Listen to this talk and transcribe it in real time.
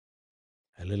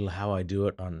a little how I do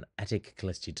it on attic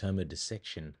cholesteatoma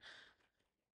dissection.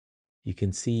 You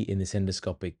can see in this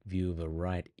endoscopic view of a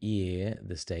right ear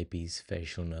the stapes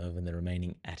facial nerve and the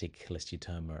remaining attic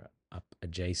cholesteatoma up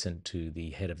adjacent to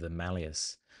the head of the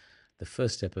malleus. The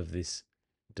first step of this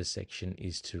dissection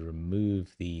is to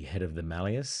remove the head of the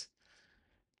malleus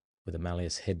with a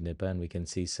malleus head nipper, and we can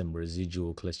see some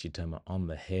residual cholesteatoma on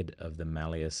the head of the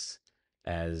malleus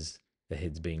as the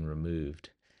head's being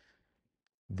removed.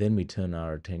 Then we turn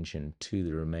our attention to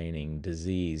the remaining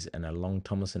disease, and a long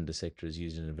Thomason dissector is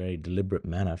used in a very deliberate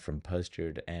manner from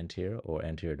posterior to anterior or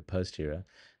anterior to posterior,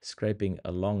 scraping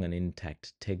along an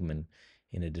intact tegmen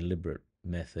in a deliberate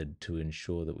method to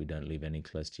ensure that we don't leave any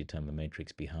cholesteatoma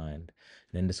matrix behind.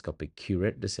 An endoscopic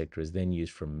curette dissector is then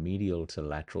used from medial to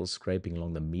lateral, scraping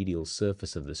along the medial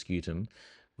surface of the scutum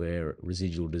where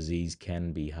residual disease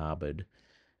can be harbored,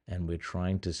 and we're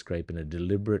trying to scrape in a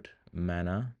deliberate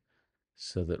manner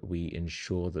so that we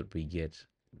ensure that we get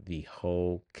the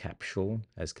whole capsule,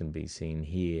 as can be seen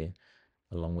here,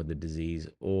 along with the disease,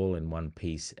 all in one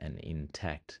piece and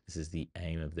intact. This is the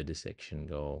aim of the dissection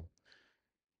goal.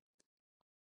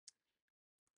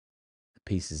 The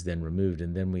piece is then removed,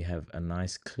 and then we have a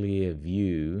nice clear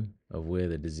view of where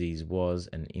the disease was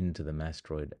and into the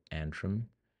mastoid antrum.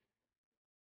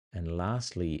 And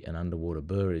lastly, an underwater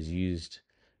burr is used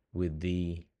with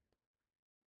the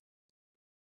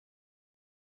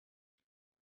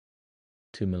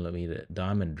 2mm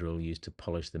diamond drill used to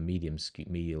polish the medial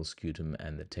scutum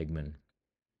and the tegmen.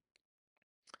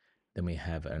 Then we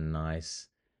have a nice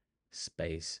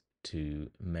space to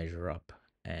measure up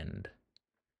and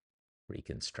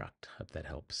reconstruct. Hope that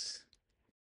helps.